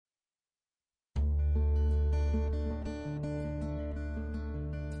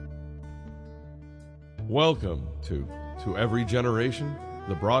Welcome to Every Generation,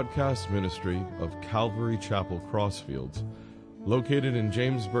 the broadcast ministry of Calvary Chapel Crossfields, located in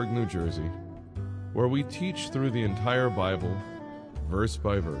Jamesburg, New Jersey, where we teach through the entire Bible, verse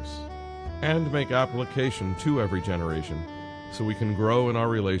by verse, and make application to every generation so we can grow in our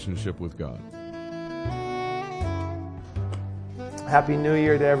relationship with God. Happy New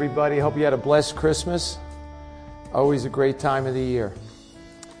Year to everybody. Hope you had a blessed Christmas. Always a great time of the year.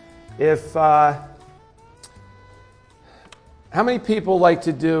 How many people like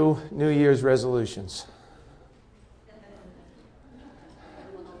to do New Year's resolutions?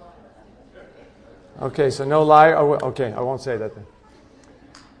 Okay, so no liar. Oh, okay, I won't say that then.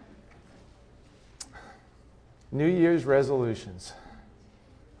 New Year's resolutions.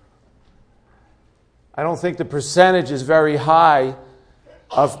 I don't think the percentage is very high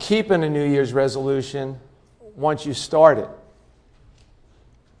of keeping a New Year's resolution once you start it.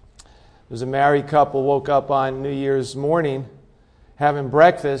 There's a married couple woke up on New Year's morning having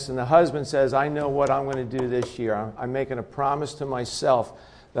breakfast, and the husband says, I know what I'm going to do this year. I'm making a promise to myself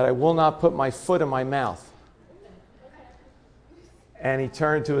that I will not put my foot in my mouth. And he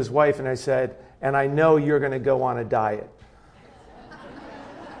turned to his wife and I said, and I know you're going to go on a diet.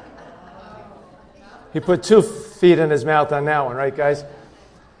 He put 2 feet in his mouth on that one, right, guys?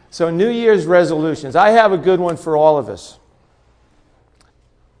 So New Year's resolutions. I have a good one for all of us.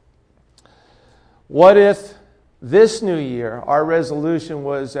 What if this new year, our resolution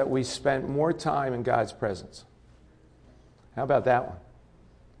was that we spent more time in God's presence? How about that one?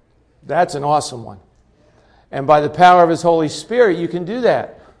 That's an awesome one. And by the power of His Holy Spirit, you can do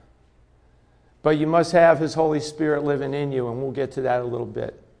that. But you must have His Holy Spirit living in you, and we'll get to that a little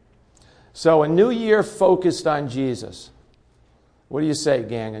bit. So a new year focused on Jesus. What do you say,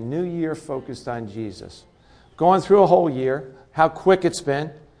 gang? A new year focused on Jesus. Going through a whole year, how quick it's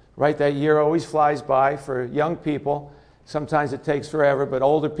been. Right, that year always flies by for young people. Sometimes it takes forever, but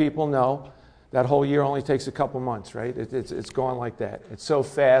older people know that whole year only takes a couple months, right? It's gone like that. It's so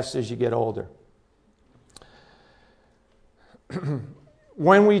fast as you get older.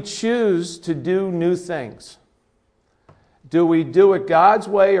 When we choose to do new things, do we do it God's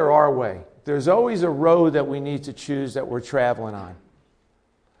way or our way? There's always a road that we need to choose that we're traveling on.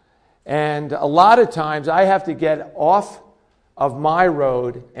 And a lot of times I have to get off of my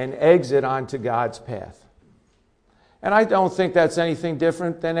road and exit onto God's path. And I don't think that's anything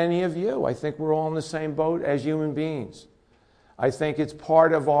different than any of you. I think we're all in the same boat as human beings. I think it's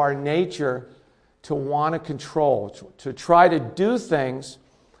part of our nature to want to control, to try to do things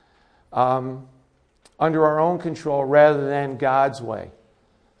under our own control rather than God's way.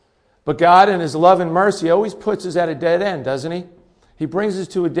 But God, in His love and mercy, always puts us at a dead end, doesn't He? He brings us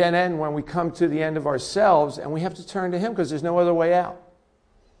to a dead end when we come to the end of ourselves, and we have to turn to Him because there's no other way out.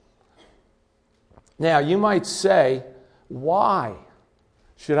 Now, you might say, why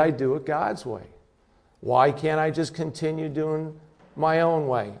should I do it God's way? Why can't I just continue doing my own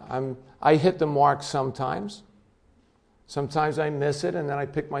way? I hit the mark sometimes. Sometimes I miss it, and then I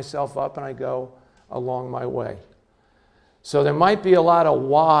pick myself up and I go along my way. So there might be a lot of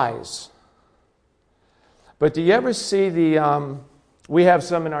whys. But do you ever see we have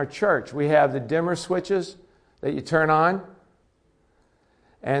some in our church. We have the dimmer switches that you turn on.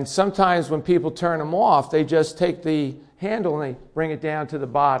 And sometimes when people turn them off, they just take the handle and they bring it down to the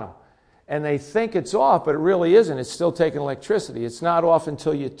bottom. And they think it's off, but it really isn't. It's still taking electricity. It's not off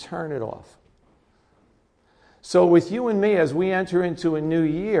until you turn it off. So with you and me, as we enter into a new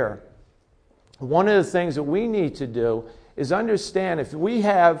year, one of the things that we need to do is understand if we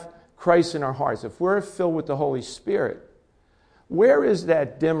have Christ in our hearts, if we're filled with the Holy Spirit, where is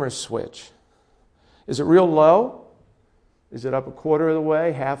that dimmer switch? Is it real low? Is it up a quarter of the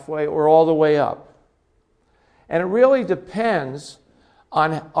way, halfway, or all the way up? And it really depends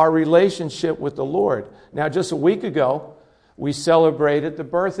on our relationship with the Lord. Now, just a week ago, we celebrated the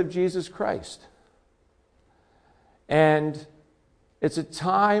birth of Jesus Christ. And it's a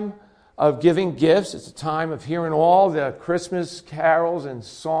time of giving gifts. It's a time of hearing all the Christmas carols and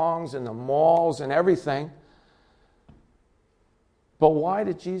songs in the malls and everything. But why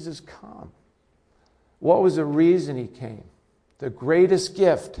did Jesus come? What was the reason He came? The greatest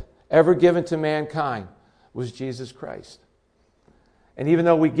gift ever given to mankind was Jesus Christ. And even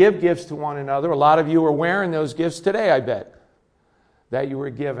though we give gifts to one another, a lot of you are wearing those gifts today, I bet, that you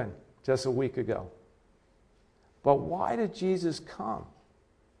were given just a week ago. But why did Jesus come?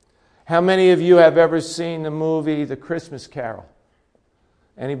 How many of you have ever seen the movie The Christmas Carol?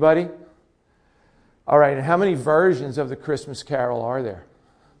 Anybody? All right, and how many versions of the Christmas Carol are there?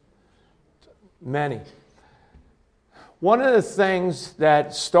 Many. One of the things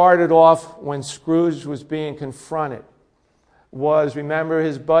that started off when Scrooge was being confronted was, remember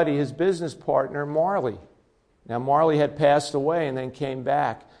his buddy, his business partner, Marley. Now, Marley had passed away and then came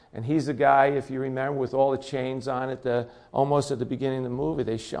back. And he's the guy, if you remember, with all the chains on it, almost at the beginning of the movie,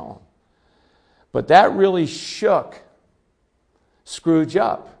 they show him. But that really shook Scrooge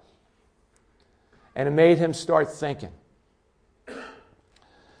up. And it made him start thinking.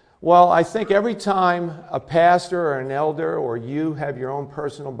 Well, I think every time a pastor or an elder or you have your own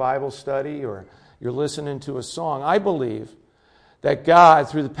personal Bible study or you're listening to a song, I believe that God,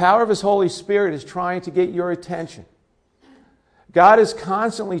 through the power of His Holy Spirit, is trying to get your attention. God is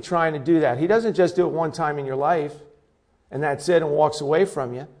constantly trying to do that. He doesn't just do it one time in your life and that's it and walks away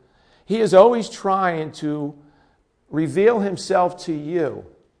from you. He is always trying to reveal Himself to you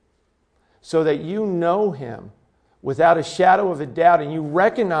so that you know Him without a shadow of a doubt, and you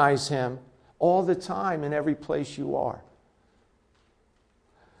recognize Him all the time in every place you are.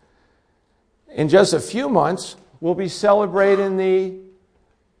 In just a few months, we'll be celebrating the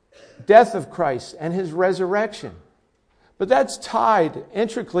death of Christ and His resurrection. But that's tied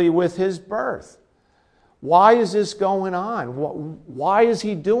intricately with His birth. Why is this going on? Why is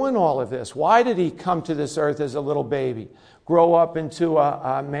He doing all of this? Why did He come to this earth as a little baby, grow up into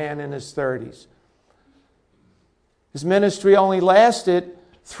a man in his 30s? His ministry only lasted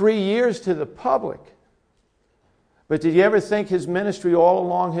 3 years to the public. But did you ever think His ministry all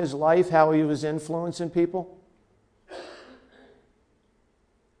along His life, how He was influencing people?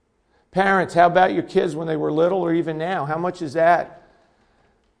 Parents, how about your kids when they were little or even now? How much does that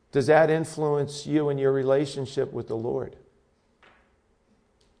influence you in your relationship with the Lord?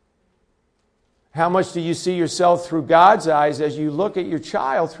 How much do you see yourself through God's eyes as you look at your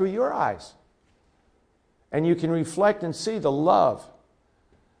child through your eyes? And you can reflect and see the love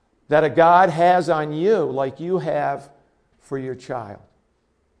that a God has on you like you have for your child.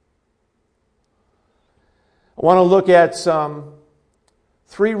 I want to look at some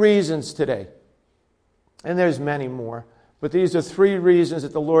 3 reasons today. And there's many more. But these are 3 reasons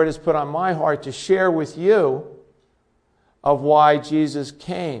that the Lord has put on my heart to share with you of why Jesus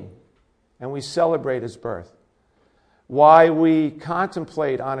came and we celebrate His birth. Why we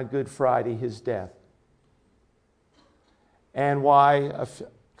contemplate on a Good Friday His death. And why a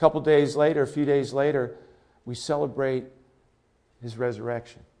few days later, we celebrate His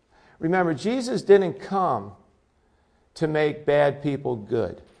resurrection. Remember, Jesus didn't come to make bad people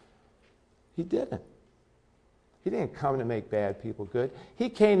good. He didn't. He didn't come to make bad people good. He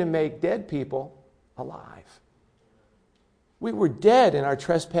came to make dead people alive. We were dead in our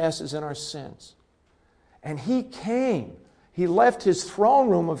trespasses and our sins. And He came. He left His throne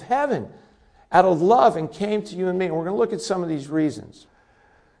room of heaven out of love and came to you and me. And we're going to look at some of these reasons.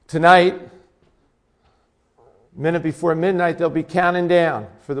 Tonight, a minute before midnight, they'll be counting down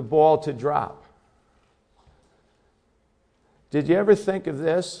for the ball to drop. Did you ever think of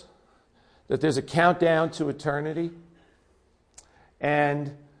this? That there's a countdown to eternity?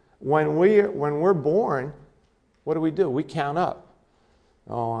 And when we're born, what do? We count up.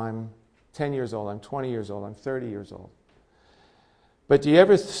 Oh, I'm 10 years old, I'm 20 years old, I'm 30 years old. But do you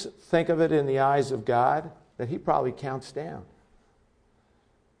ever think of it in the eyes of God that He probably counts down?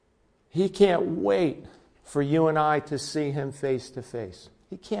 He can't wait for you and I to see Him face to face.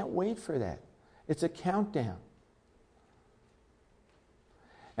 He can't wait for that. It's a countdown.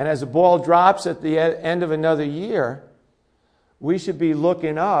 And as the ball drops at the end of another year, we should be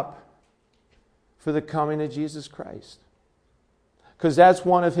looking up for the coming of Jesus Christ. Because that's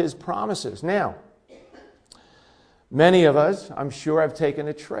one of His promises. Now, many of us, I'm sure, have taken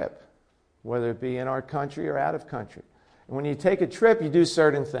a trip, whether it be in our country or out of country. And when you take a trip, you do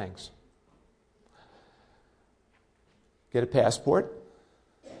certain things. Get a passport.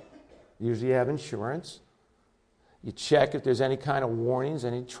 Usually you have insurance. You check if there's any kind of warnings,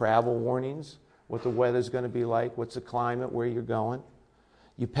 any travel warnings, what the weather's going to be like, what's the climate, where you're going.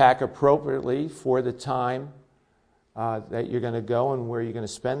 You pack appropriately for the time that you're going to go and where you're going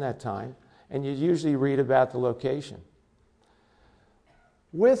to spend that time. And you usually read about the location.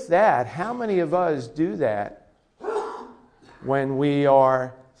 With that, how many of us do that when we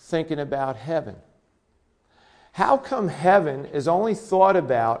are thinking about heaven? How come heaven is only thought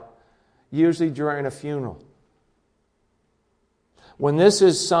about usually during a funeral? When this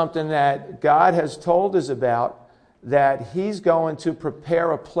is something that God has told us about, that He's going to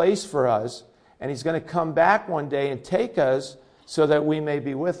prepare a place for us, and He's going to come back one day and take us so that we may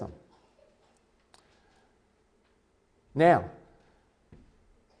be with Him. Now,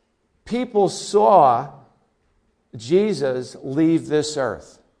 people saw Jesus leave this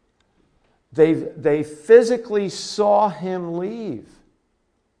earth. They physically saw him leave.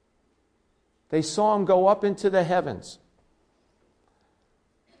 They saw him go up into the heavens.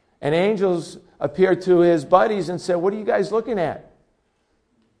 And angels appeared to his buddies and said, "What are you guys looking at?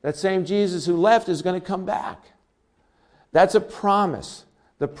 That same Jesus who left is going to come back." That's a promise.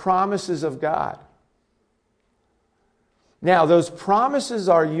 The promises of God. Now, those promises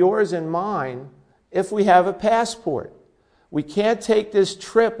are yours and mine if we have a passport. We can't take this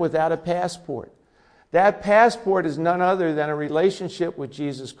trip without a passport. That passport is none other than a relationship with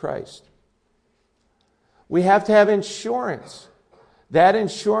Jesus Christ. We have to have insurance. That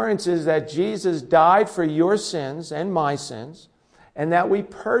insurance is that Jesus died for your sins and my sins, and that we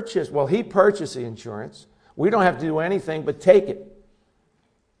purchased, well, he purchased the insurance. We don't have to do anything but take it.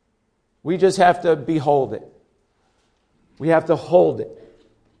 We just have to behold it. We have to hold it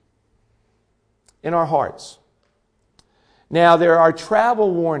in our hearts. Now, there are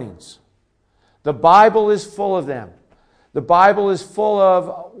travel warnings. The Bible is full of them. The Bible is full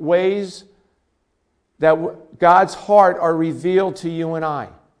of ways that God's heart are revealed to you and I.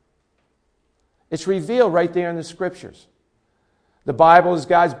 It's revealed right there in the Scriptures. The Bible is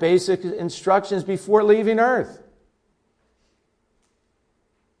God's basic instructions before leaving earth.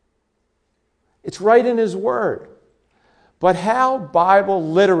 It's right in His Word. But how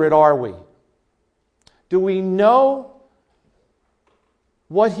Bible literate are we? Do we know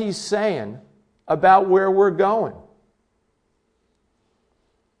what He's saying about where we're going?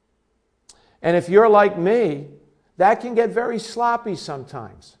 And if you're like me, that can get very sloppy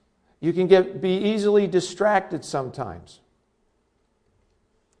sometimes. You can be easily distracted sometimes.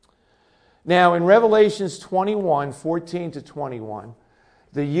 Now, in Revelations 21, 14 to 21,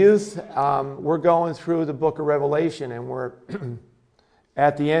 the youth, we're going through the book of Revelation, and we're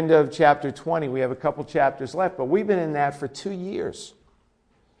at the end of chapter 20. We have a couple chapters left, but we've been in that for 2 years.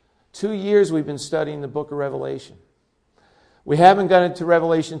 2 years we've been studying the book of Revelation. We haven't got into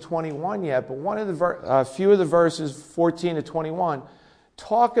Revelation 21 yet, but one of the few of the verses, 14 to 21,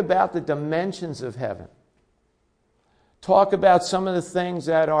 talk about the dimensions of heaven. Talk about some of the things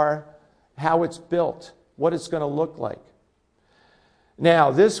that are how it's built, what it's going to look like.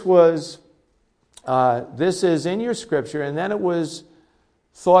 Now, this is in your scripture, and then it was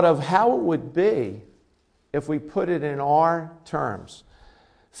thought of how it would be if we put it in our terms.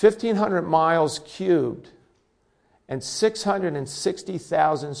 1,500 miles cubed and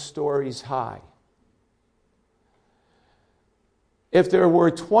 660,000 stories high. If there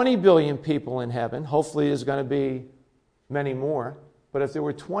were 20 billion people in heaven, hopefully there's going to be many more, but if there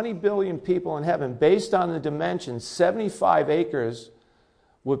were 20 billion people in heaven, based on the dimensions, 75 acres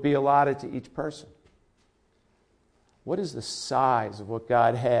would be allotted to each person. What is the size of what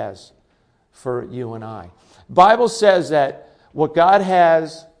God has for you and I? The Bible says that what God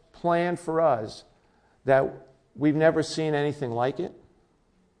has planned for us, that we've never seen anything like it.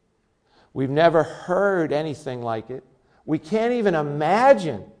 We've never heard anything like it. We can't even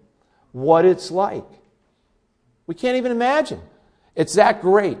imagine what it's like. We can't even imagine. It's that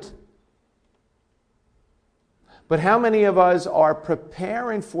great. But how many of us are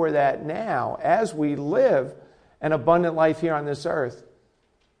preparing for that now as we live an abundant life here on this earth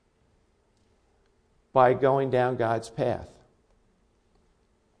by going down God's path?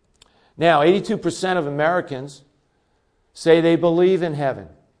 Now, 82% of Americans say they believe in heaven.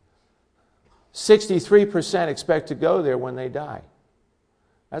 63% expect to go there when they die.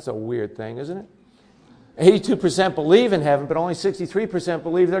 That's a weird thing, isn't it? 82% believe in heaven, but only 63%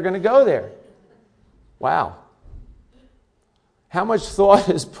 believe they're going to go there. Wow. How much thought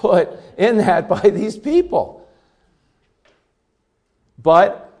is put in that by these people?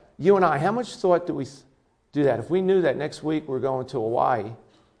 But you and I, how much thought do we do that? If we knew that next week we're going to Hawaii,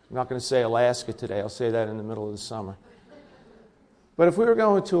 I'm not going to say Alaska today, I'll say that in the middle of the summer. But if we were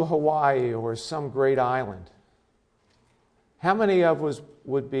going to Hawaii or some great island, how many of us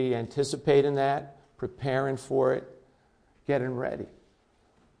would be anticipating that, preparing for it, getting ready?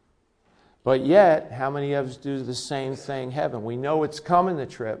 But yet, how many of us do the same thing, heaven? We know it's coming, the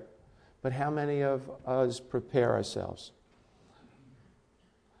trip, but how many of us prepare ourselves?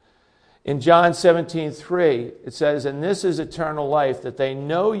 In John 17:3, it says, "And this is eternal life, that they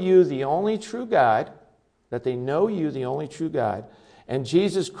know you, the only true God, that they know you, the only true God, and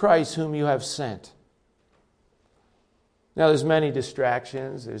Jesus Christ, whom you have sent." Now, there's many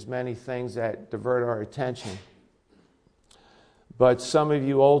distractions. There's many things that divert our attention. But some of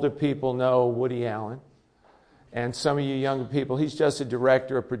you older people know Woody Allen. And some of you younger people, he's just a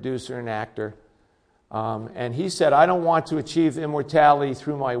director, a producer, an actor. And he said, "I don't want to achieve immortality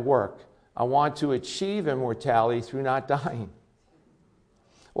through my work. I want to achieve immortality through not dying."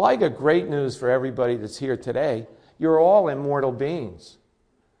 Well, I got great news for everybody that's here today. You're all immortal beings.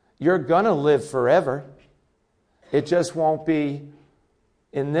 You're going to live forever. It just won't be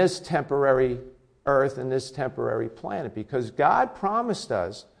in this temporary earth and this temporary planet, because God promised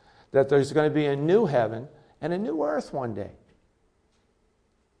us that there's going to be a new heaven and a new earth one day.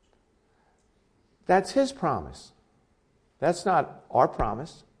 That's His promise. That's not our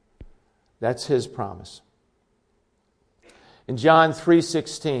promise. That's His promise. In John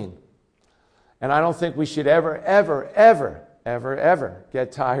 3:16, and I don't think we should ever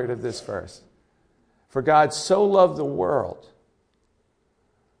get tired of this verse. For God so loved the world.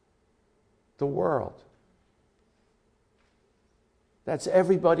 The world. That's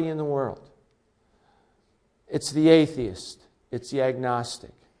everybody in the world. It's the atheist. It's the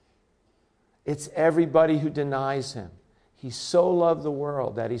agnostic. It's everybody who denies Him. He so loved the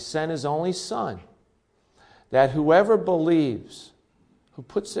world that He sent His only Son, that whoever believes, who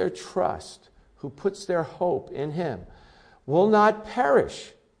puts their trust, who puts their hope in Him, will not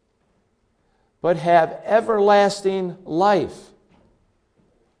perish, but have everlasting life.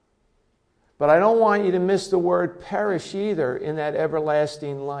 But I don't want you to miss the word perish either in that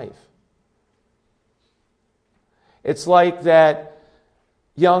everlasting life. It's like that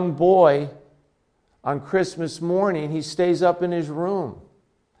young boy on Christmas morning. He stays up in his room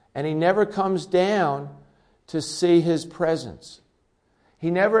and he never comes down to see his presents.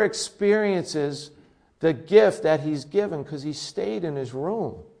 He never experiences the gift that he's given because he stayed in his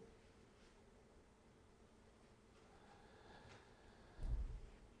room.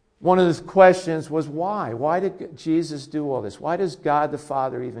 One of the questions was why? Why did Jesus do all this? Why does God the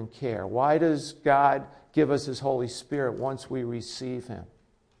Father even care? Why does God give us His Holy Spirit once we receive Him?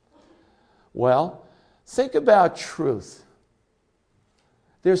 Well, think about truth.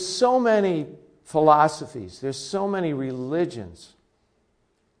 There's so many philosophies. There's so many religions.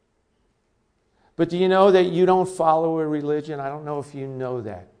 But do you know that you don't follow a religion? I don't know if you know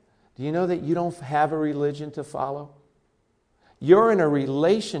that. Do you know that you don't have a religion to follow? You're in a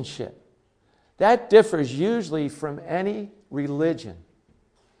relationship. That differs usually from any religion.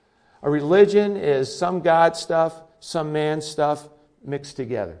 A religion is some God stuff, some man stuff mixed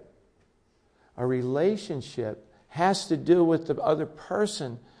together. A relationship has to do with the other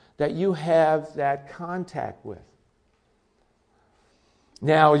person that you have that contact with.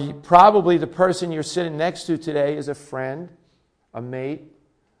 Now, probably the person you're sitting next to today is a friend, a mate,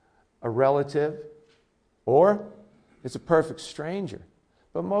 a relative, or it's a perfect stranger.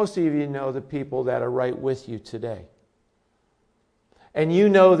 But most of you know the people that are right with you today. And you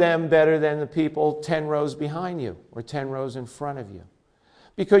know them better than the people 10 rows behind you or 10 rows in front of you.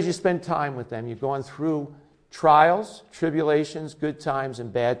 Because you spend time with them. You've gone through trials, tribulations, good times,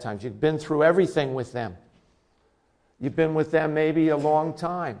 and bad times. You've been through everything with them. You've been with them maybe a long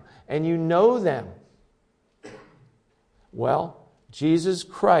time. And you know them. Well, Jesus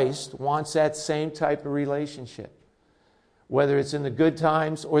Christ wants that same type of relationship. Whether it's in the good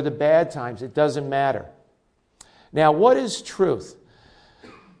times or the bad times, it doesn't matter. Now, what is truth?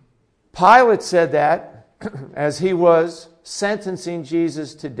 Pilate said that as he was sentencing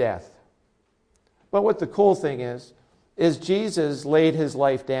Jesus to death. But what the cool thing is Jesus laid his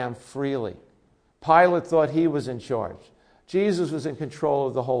life down freely. Pilate thought he was in charge. Jesus was in control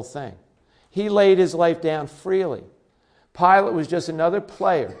of the whole thing. He laid his life down freely. Pilate was just another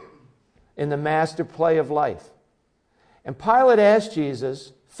player in the master play of life. And Pilate asked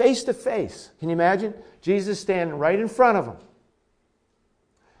Jesus face to face. Can you imagine? Jesus standing right in front of him.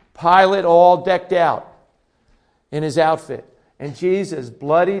 Pilate all decked out in his outfit. And Jesus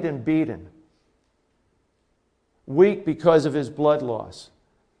bloodied and beaten. Weak because of his blood loss.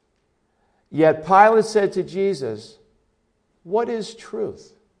 Yet Pilate said to Jesus, "What is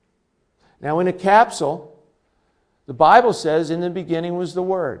truth?" Now in a capsule, the Bible says, in the beginning was the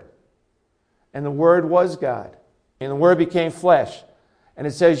Word. And the Word was God. And the Word became flesh. And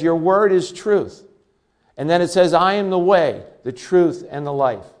it says, your word is truth. And then it says, I am the way, the truth, and the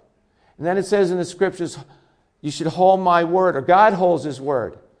life. And then it says in the Scriptures, you should hold my word, or God holds His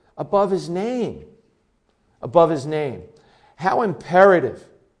word, above His name. Above His name. How imperative,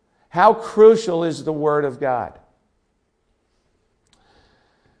 how crucial is the Word of God?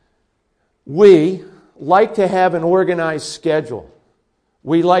 We like to have an organized schedule.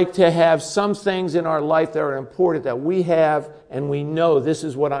 We like to have some things in our life that are important that we have and we know this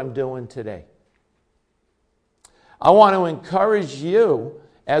is what I'm doing today. I want to encourage you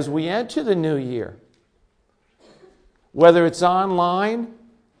as we enter the new year, whether it's online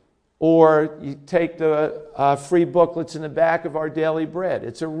or you take the free booklets in the back of our Daily Bread.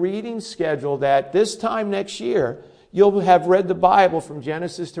 It's a reading schedule that this time next year you'll have read the Bible from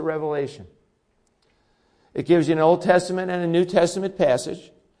Genesis to Revelation. It gives you an Old Testament and a New Testament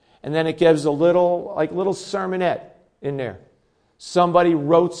passage, and then it gives a little sermonette in there. Somebody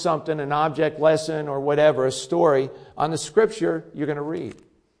wrote something, an object lesson or whatever, a story on the scripture you're going to read.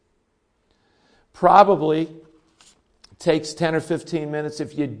 Probably takes 10 or 15 minutes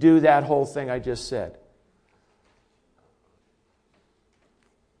if you do that whole thing I just said.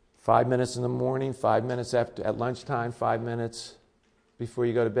 5 minutes in the morning, 5 minutes at lunchtime, 5 minutes before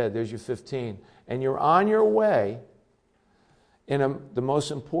you go to bed. There's your 15. And you're on your way in the most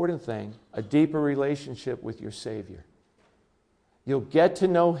important thing, a deeper relationship with your Savior. You'll get to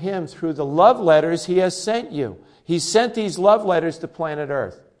know Him through the love letters He has sent you. He sent these love letters to planet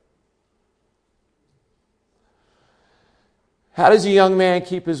Earth. How does a young man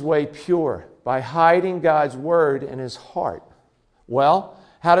keep his way pure? By hiding God's Word in his heart. Well,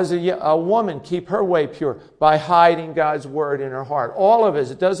 how does a woman keep her way pure? By hiding God's Word in her heart. All of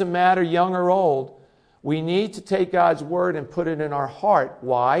us, it doesn't matter young or old, we need to take God's Word and put it in our heart.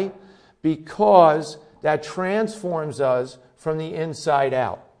 Why? Because that transforms us from the inside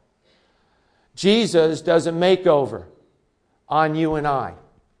out. Jesus does a makeover on you and I.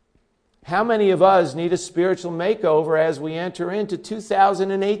 How many of us need a spiritual makeover as we enter into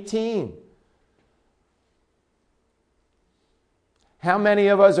 2018? How many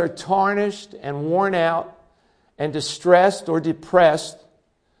of us are tarnished and worn out and distressed or depressed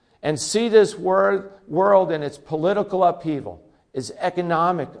and see this world in its political upheaval, its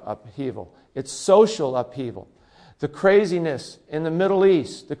economic upheaval, its social upheaval, the craziness in the Middle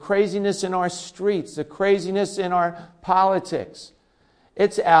East, the craziness in our streets, the craziness in our politics?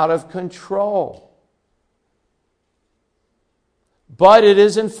 It's out of control. But it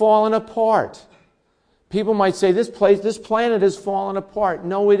isn't falling apart. People might say, this planet is falling apart.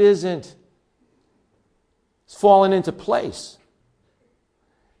 No, it isn't. It's falling into place.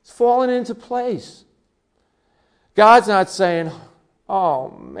 It's falling into place. God's not saying, oh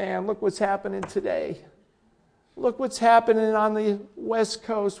man, look what's happening today. Look what's happening on the West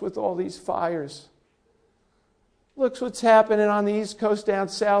Coast with all these fires. Look what's happening on the East Coast down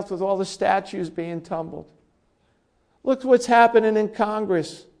south with all the statues being tumbled. Look what's happening in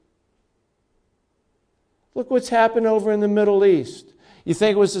Congress. Look what's happened over in the Middle East. You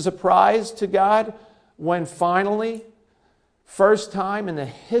think it was a surprise to God when finally, first time in the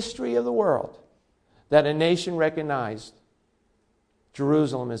history of the world, that a nation recognized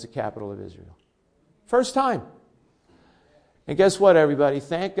Jerusalem as the capital of Israel? First time. And guess what, everybody?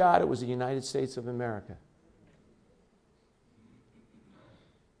 Thank God it was the United States of America.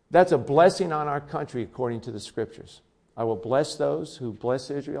 That's a blessing on our country according to the Scriptures. I will bless those who bless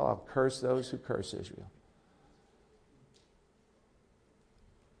Israel. I'll curse those who curse Israel.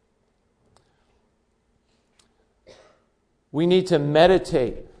 We need to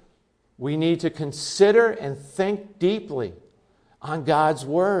meditate. We need to consider and think deeply on God's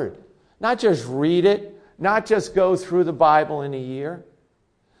Word. Not just read it, not just go through the Bible in a year.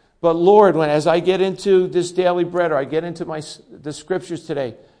 But Lord, as I get into this daily bread or I get into the Scriptures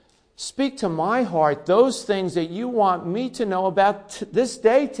today, speak to my heart those things that you want me to know about this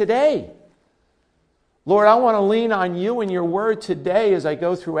day today. Lord, I want to lean on you and your word today as I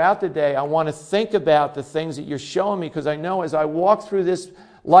go throughout the day. I want to think about the things that you're showing me because I know as I walk through this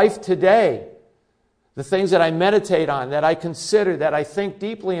life today, the things that I meditate on, that I consider, that I think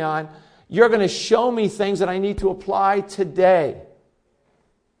deeply on, you're going to show me things that I need to apply today.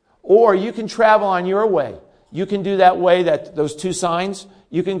 Or you can travel on your way. You can do that way, those two signs.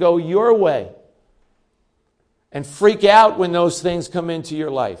 You can go your way and freak out when those things come into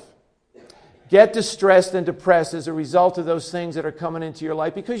your life. Get distressed and depressed as a result of those things that are coming into your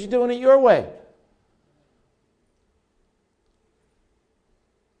life because you're doing it your way.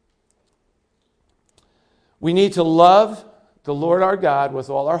 We need to love the Lord our God with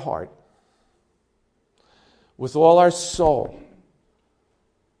all our heart, with all our soul.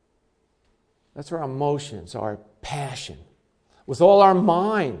 That's our emotions, our passion. With all our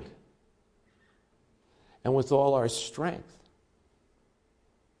mind and with all our strength.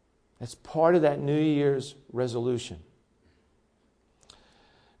 That's part of that New Year's resolution.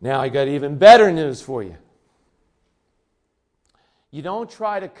 Now, I got even better news for you. You don't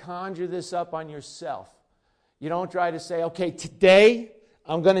try to conjure this up on yourself. You don't try to say, okay, today,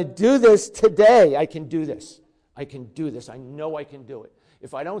 I'm going to do this today. I can do this. I can do this. I know I can do it.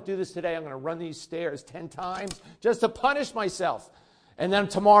 If I don't do this today, I'm going to run these stairs 10 times just to punish myself. And then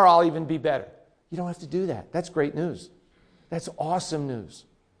tomorrow I'll even be better. You don't have to do that. That's great news. That's awesome news.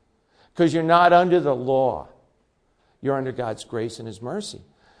 Because you're not under the law. You're under God's grace and His mercy.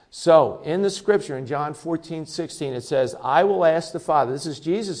 So, in the scripture, in John 14:16, it says, I will ask the Father, this is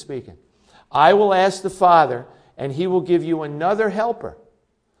Jesus speaking, I will ask the Father, and He will give you another helper,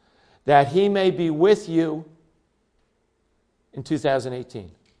 that He may be with you in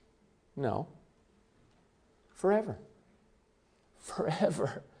 2018. No. Forever.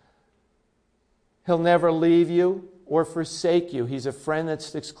 Forever. He'll never leave you or forsake you. He's a friend that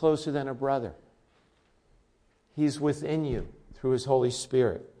sticks closer than a brother. He's within you through His Holy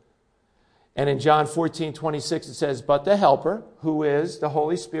Spirit. And in John 14:26 it says, but the Helper, who is the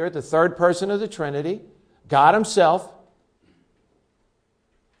Holy Spirit, the third person of the Trinity, God Himself,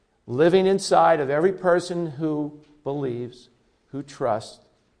 living inside of every person who believes, who trusts,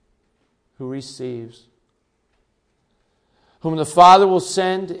 who receives, whom the Father will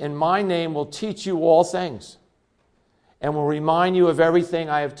send in my name, will teach you all things and will remind you of everything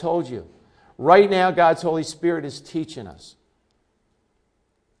I have told you. Right now, God's Holy Spirit is teaching us.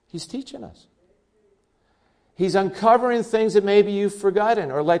 He's teaching us. He's uncovering things that maybe you've forgotten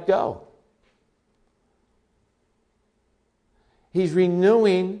or let go. He's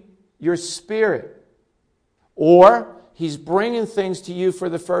renewing your spirit. Or He's bringing things to you for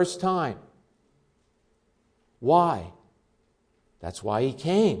the first time. Why? That's why He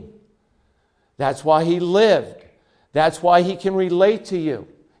came. That's why He lived. That's why He can relate to you.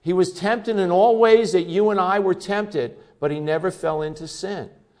 He was tempted in all ways that you and I were tempted, but He never fell into sin.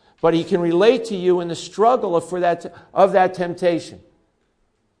 But He can relate to you in the struggle of that temptation.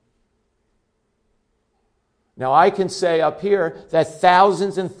 Now I can say up here that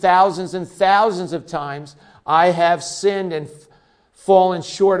thousands and thousands and thousands of times I have sinned and fallen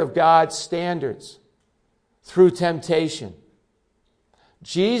short of God's standards through temptation.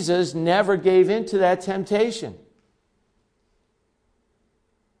 Jesus never gave in to that temptation.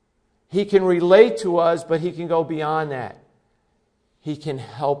 He can relate to us, but He can go beyond that. He can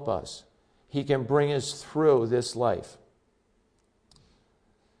help us. He can bring us through this life.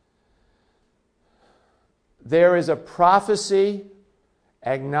 There is a prophecy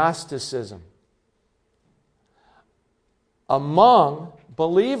agnosticism among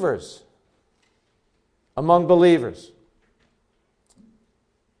believers. Among believers.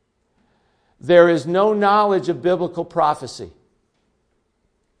 There is no knowledge of biblical prophecy.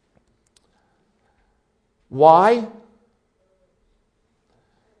 Why?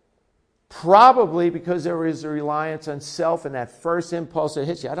 Probably because there is a reliance on self and that first impulse that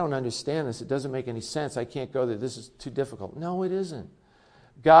hits you. I don't understand this. It doesn't make any sense. I can't go there. This is too difficult. No, it isn't.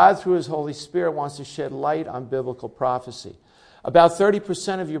 God, through His Holy Spirit, wants to shed light on biblical prophecy. About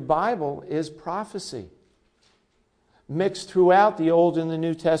 30% of your Bible is prophecy, mixed throughout the Old and the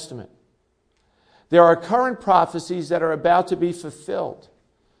New Testament. There are current prophecies that are about to be fulfilled.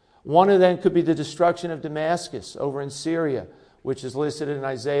 One of them could be the destruction of Damascus over in Syria, which is listed in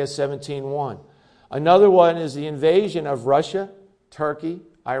Isaiah 17:1. Another one is the invasion of Russia, Turkey,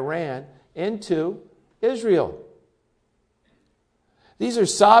 Iran into Israel. These are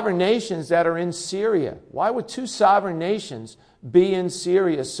sovereign nations that are in Syria. Why would two sovereign nations be in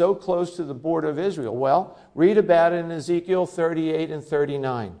Syria so close to the border of Israel? Well, read about it in Ezekiel 38 and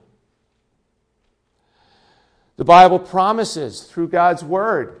 39. The Bible promises through God's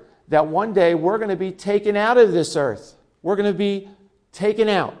Word that one day we're going to be taken out of this earth. We're going to be taken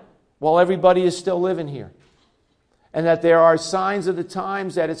out while everybody is still living here. And that there are signs of the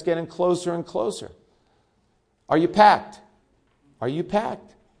times that it's getting closer and closer. Are you packed? Are you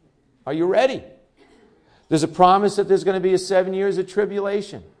packed? Are you ready? There's a promise that there's going to be 7 years of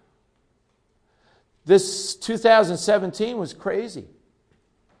tribulation. This 2017 was crazy.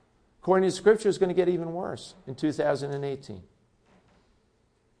 According to Scripture, it's going to get even worse in 2018.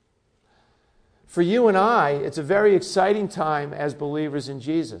 For you and I, it's a very exciting time as believers in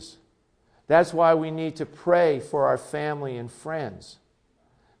Jesus. That's why we need to pray for our family and friends,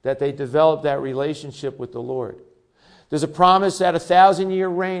 that they develop that relationship with the Lord. There's a promise that 1,000-year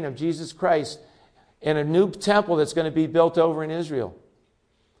reign of Jesus Christ in a new temple that's going to be built over in Israel.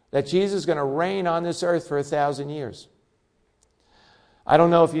 That Jesus is going to reign on this earth for 1,000 years. I don't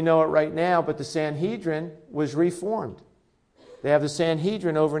know if you know it right now, but the Sanhedrin was reformed. They have the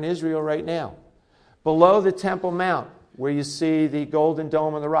Sanhedrin over in Israel right now. Below the Temple Mount, where you see the golden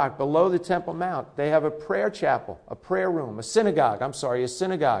dome on the rock, below the Temple Mount, they have a prayer chapel, a prayer room, a synagogue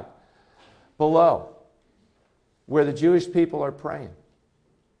below, where the Jewish people are praying.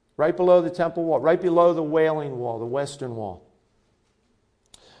 Right below the temple wall, right below the Wailing Wall, the Western Wall.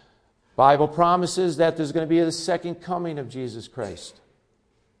 Bible promises that there's going to be the second coming of Jesus Christ.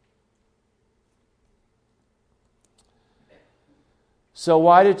 So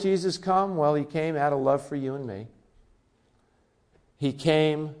why did Jesus come? Well, He came out of love for you and me. He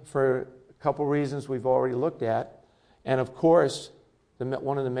came for a couple reasons we've already looked at. And of course,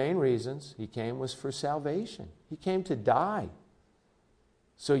 one of the main reasons he came was for salvation. He came to die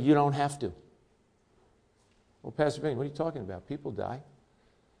so you don't have to. Well, Pastor Vinnie, what are you talking about? People die.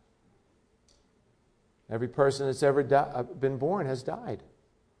 Every person that's ever been born has died.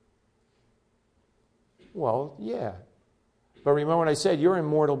 Well, yeah. But remember what I said, you're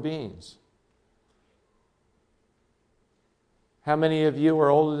immortal beings. How many of you are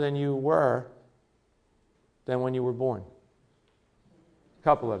older than you were than when you were born? A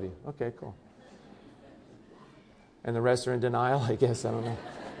couple of you. Okay, cool. And the rest are in denial, I guess. I don't know.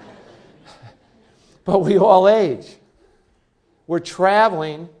 But we all age. We're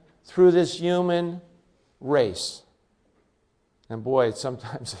traveling through this human race. And boy,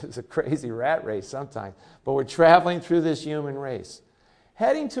 sometimes it's a crazy rat race sometimes. But we're traveling through this human race.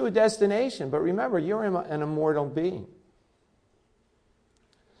 Heading to a destination. But remember, you're an immortal being.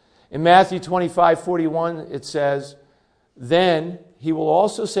 In Matthew 25:41, it says, "Then he will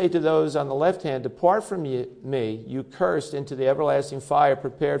also say to those on the left hand, 'Depart from me, you cursed, into the everlasting fire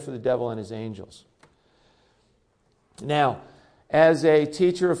prepared for the devil and his angels.'" Now, as a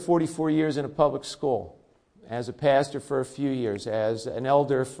teacher of 44 years in a public school, as a pastor for a few years, as an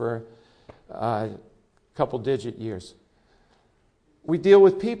elder for a couple-digit years, we deal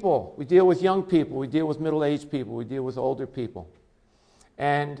with people. We deal with young people. We deal with middle-aged people. We deal with older people.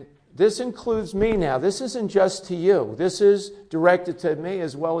 And this includes me now. This isn't just to you. This is directed to me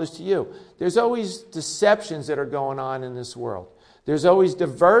as well as to you. There's always deceptions that are going on in this world. There's always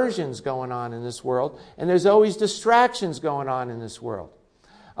diversions going on in this world. And there's always distractions going on in this world.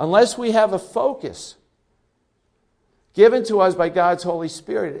 Unless we have a focus given to us by God's Holy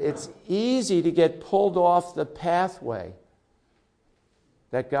Spirit, it's easy to get pulled off the pathway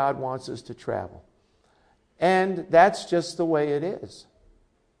that God wants us to travel. And that's just the way it is.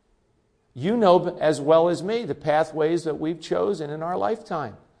 You know as well as me the pathways that we've chosen in our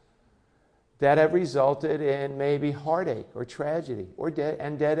lifetime that have resulted in maybe heartache or tragedy or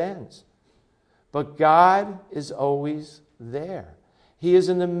dead ends. But God is always there. He is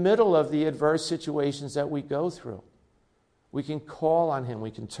in the middle of the adverse situations that we go through. We can call on Him.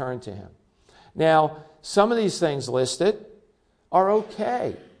 We can turn to Him. Now, some of these things listed are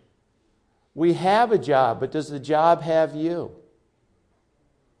okay. We have a job, but does the job have you?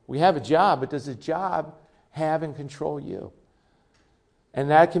 We have a job, but does the job have and control you? And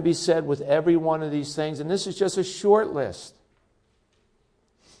that can be said with every one of these things. And this is just a short list.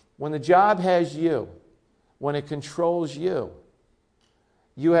 When the job has you, when it controls you,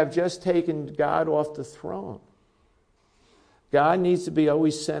 you have just taken God off the throne. God needs to be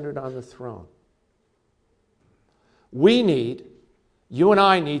always centered on the throne. You and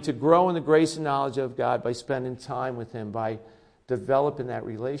I need to grow in the grace and knowledge of God by spending time with Him, by developing that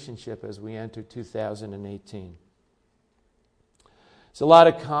relationship as we enter 2018. It's a lot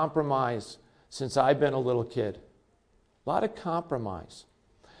of compromise since I've been a little kid. A lot of compromise.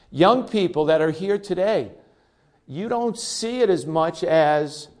 Young people that are here today, you don't see it as much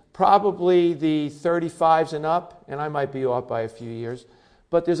as probably the 35s and up, and I might be off by a few years,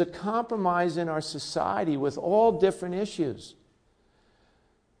 but there's a compromise in our society with all different issues.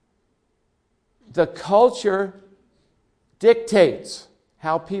 The culture dictates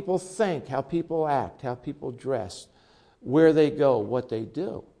how people think, how people act, how people dress, where they go, what they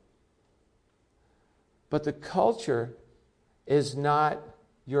do. But the culture is not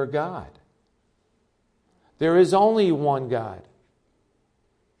your God. There is only one God.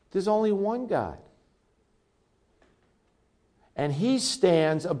 There's only one God. And He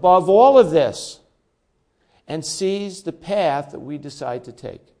stands above all of this and sees the path that we decide to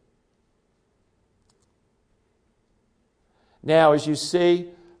take. Now, as you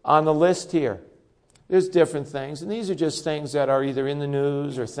see on the list here, there's different things. And these are just things that are either in the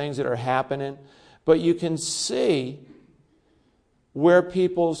news or things that are happening. But you can see where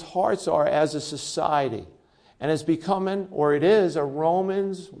people's hearts are as a society. And it's becoming, or it is, a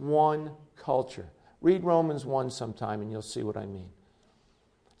Romans 1 culture. Read Romans 1 sometime and you'll see what I mean.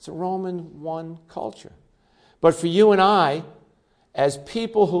 It's a Romans 1 culture. But for you and I, as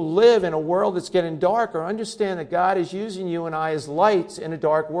people who live in a world that's getting darker, understand that God is using you and I as lights in a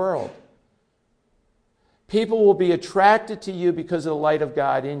dark world. People will be attracted to you because of the light of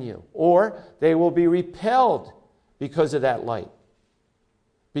God in you. Or they will be repelled because of that light.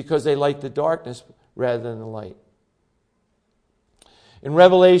 Because they like the darkness rather than the light. In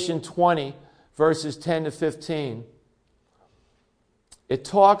Revelation 20, verses 10 to 15, it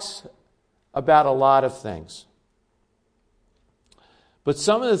talks about a lot of things. But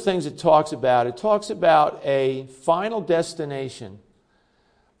some of the things it talks about a final destination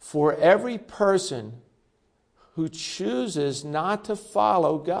for every person who chooses not to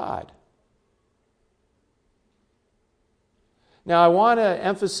follow God. Now, I want to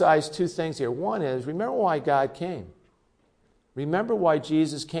emphasize two things here. One is, remember why God came. Remember why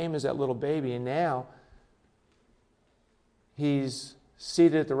Jesus came as that little baby, and now he's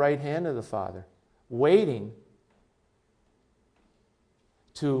seated at the right hand of the Father, waiting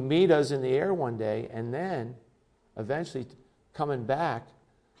to meet us in the air one day, and then eventually coming back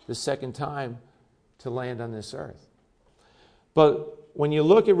the second time to land on this earth. But when you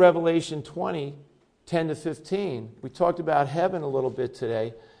look at Revelation 20, 10 to 15, we talked about heaven a little bit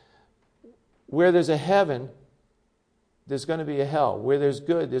today. Where there's a heaven, there's going to be a hell. Where there's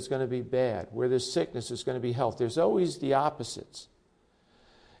good, there's going to be bad. Where there's sickness, there's going to be health. There's always the opposites.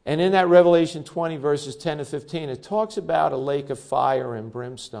 And in that Revelation 20, verses 10 to 15, it talks about a lake of fire and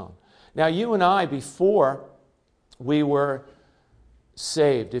brimstone. Now, you and I, before we were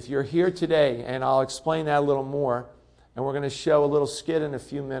saved, if you're here today, and I'll explain that a little more, and we're going to show a little skit in a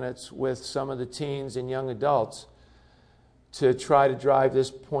few minutes with some of the teens and young adults to try to drive this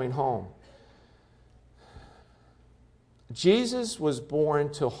point home. Jesus was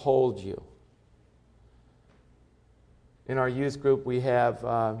born to hold you. In our youth group, we have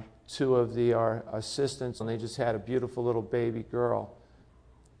two of our assistants, and they just had a beautiful little baby girl.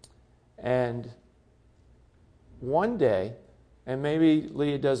 And one day, and maybe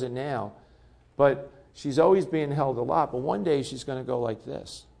Leah does it now, but she's always being held a lot, but one day she's going to go like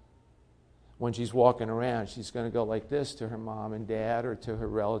this. When she's walking around, she's going to go like this to her mom and dad or to her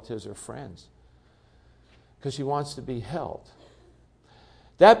relatives or friends, because she wants to be held.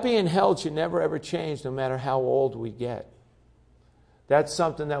 That being held should never ever change, no matter how old we get. That's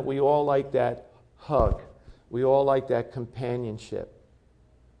something that we all like, that hug. We all like that companionship.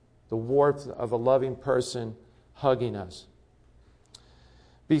 The warmth of a loving person hugging us.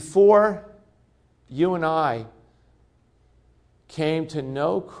 Before you and I came to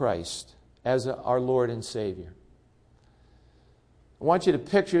know Christ as our Lord and Savior, I want you to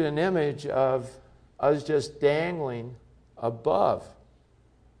picture an image of us just dangling above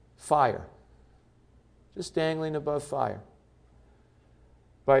fire. Just dangling above fire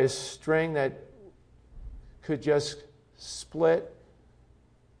by a string that could just split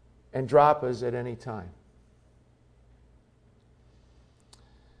and drop us at any time.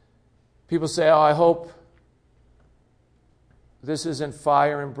 People say, oh, I hope this isn't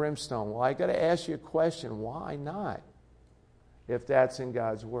fire and brimstone. Well, I got to ask you a question. Why not, if that's in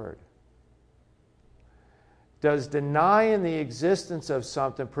God's Word? Does denying the existence of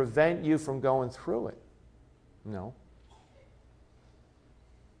something prevent you from going through it? No.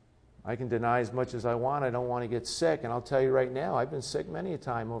 I can deny as much as I want. I don't want to get sick. And I'll tell you right now, I've been sick many a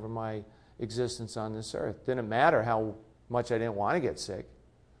time over my existence on this earth. Didn't matter how much I didn't want to get sick.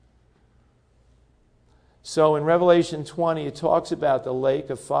 So in Revelation 20, it talks about the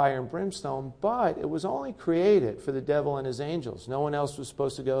lake of fire and brimstone, but it was only created for the devil and his angels. No one else was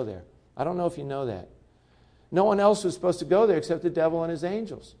supposed to go there. I don't know if you know that. No one else was supposed to go there except the devil and his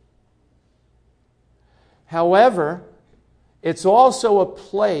angels. However, it's also a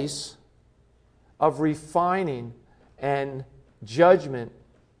place of refining and judgment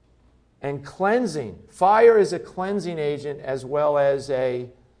and cleansing. Fire is a cleansing agent as well as a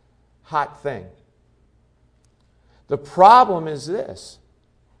hot thing. The problem is this: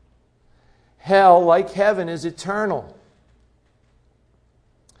 hell, like heaven, is eternal.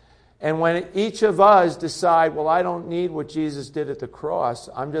 And when each of us decide, well, I don't need what Jesus did at the cross,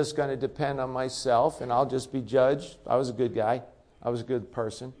 I'm just going to depend on myself and I'll just be judged. I was a good guy. I was a good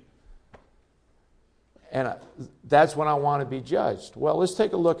person. And that's when I want to be judged. Well, let's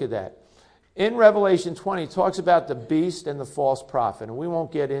take a look at that. In Revelation 20, it talks about the beast and the false prophet. And we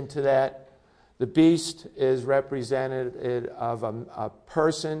won't get into that. The beast is representative of a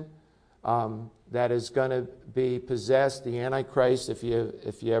person that is going to be possessed, the Antichrist, if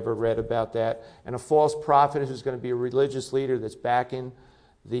you ever read about that. And a false prophet who's going to be a religious leader that's backing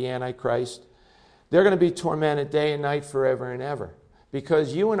the Antichrist. They're going to be tormented day and night forever and ever.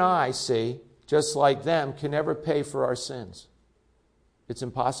 Because you and I, see, just like them, can never pay for our sins. It's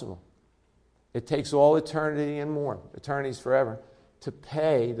impossible. It takes all eternity and more, eternities forever, to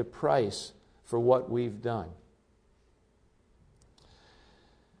pay the price for what we've done.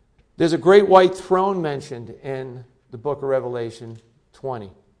 There's a great white throne mentioned in the book of Revelation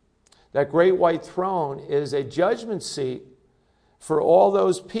 20. That great white throne is a judgment seat for all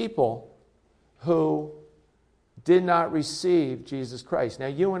those people who did not receive Jesus Christ. Now,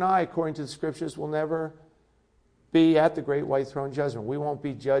 you and I, according to the Scriptures, will never be at the great white throne judgment. We won't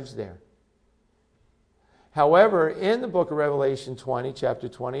be judged there. However, in the book of Revelation 20, chapter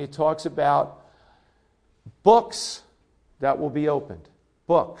 20, it talks about books that will be opened.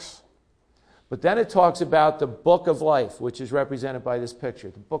 Books. But then it talks about the book of life, which is represented by this picture,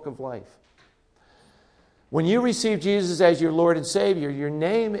 the book of life. When you receive Jesus as your Lord and Savior, your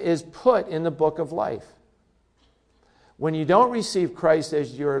name is put in the book of life. When you don't receive Christ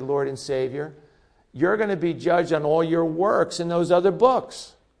as your Lord and Savior, you're going to be judged on all your works in those other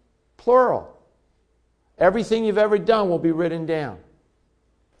books. Plural. Everything you've ever done will be written down.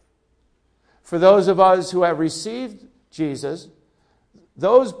 For those of us who have received Jesus,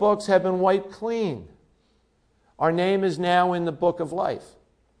 those books have been wiped clean. Our name is now in the book of life.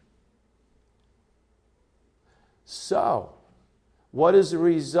 So, what is the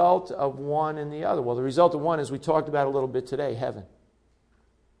result of one and the other? Well, the result of one is we talked about a little bit today, heaven.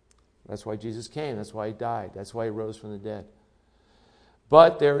 That's why Jesus came. That's why he died. That's why he rose from the dead.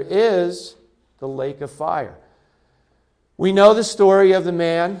 But there is the lake of fire. We know the story of the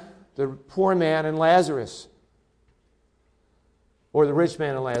man, the poor man, and Lazarus. Or the rich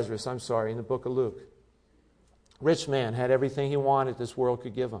man and Lazarus, in the book of Luke. Rich man had everything he wanted this world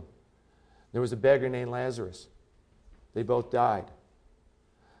could give him. There was a beggar named Lazarus. They both died.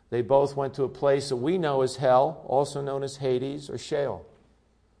 They both went to a place that we know as hell, also known as Hades or Sheol.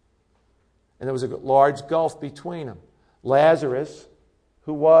 And there was a large gulf between them. Lazarus,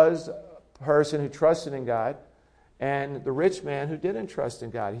 who was a person who trusted in God, and the rich man who didn't trust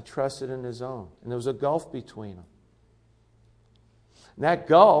in God. He trusted in his own. And there was a gulf between them. And that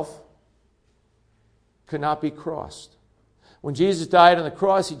gulf could not be crossed. When Jesus died on the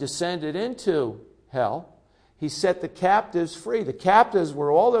cross, he descended into hell. He set the captives free. The captives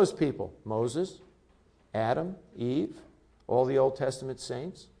were all those people. Moses, Adam, Eve, all the Old Testament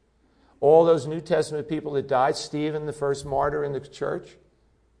saints, all those New Testament people that died, Stephen, the first martyr in the church,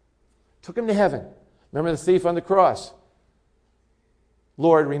 took him to heaven. Remember the thief on the cross?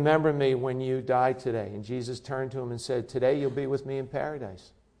 Lord, remember me when you die today. And Jesus turned to him and said, today you'll be with me in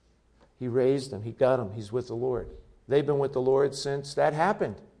paradise. He raised him. He got him. He's with the Lord. They've been with the Lord since that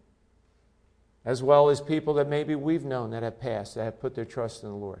happened. As well as people that maybe we've known that have passed, that have put their trust in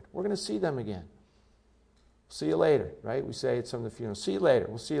the Lord. We're going to see them again. See you later, right? We say it's from the funeral. See you later.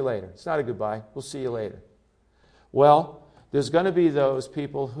 We'll see you later. It's not a goodbye. We'll see you later. Well, there's going to be those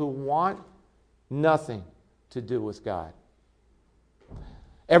people who want nothing to do with God.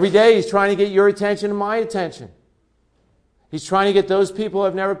 Every day he's trying to get your attention and my attention. He's trying to get those people who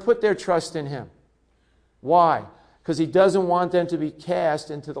have never put their trust in him. Why? Because he doesn't want them to be cast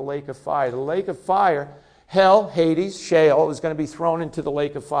into the lake of fire. The lake of fire, hell, Hades, Sheol, is going to be thrown into the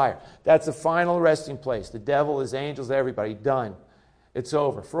lake of fire. That's the final resting place. The devil, his angels, everybody, done. It's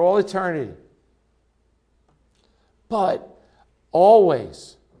over for all eternity. But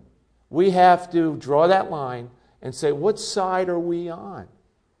always, we have to draw that line and say, what side are we on?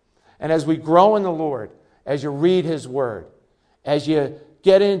 And as we grow in the Lord, as you read his word, as you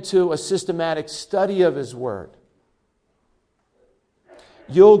get into a systematic study of his word,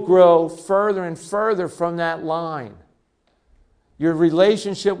 you'll grow further and further from that line. Your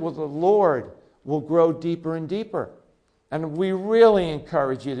relationship with the Lord will grow deeper and deeper. And we really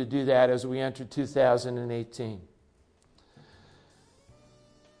encourage you to do that as we enter 2018.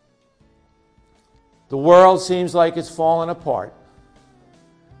 The world seems like it's fallen apart,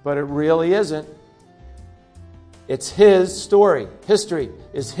 but it really isn't. It's his story. History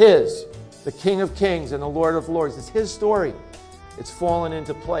is his. The King of Kings and the Lord of Lords. It's his story. It's fallen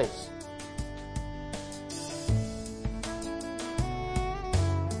into place.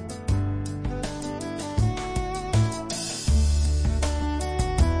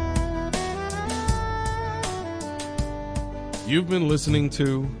 You've been listening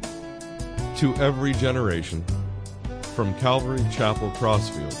to Every Generation from Calvary Chapel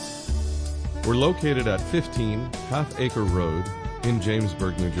Crossfields. We're located at 15 Half Acre Road in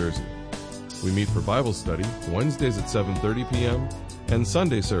Jamesburg, New Jersey. We meet for Bible study Wednesdays at 7:30 p.m. and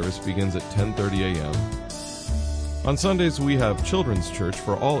Sunday service begins at 10:30 a.m. On Sundays, we have children's church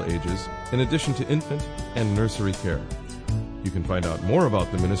for all ages, in addition to infant and nursery care. You can find out more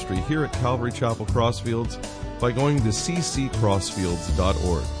about the ministry here at Calvary Chapel Crossfields by going to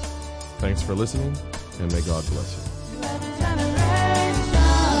cccrossfields.org. Thanks for listening, and may God bless you.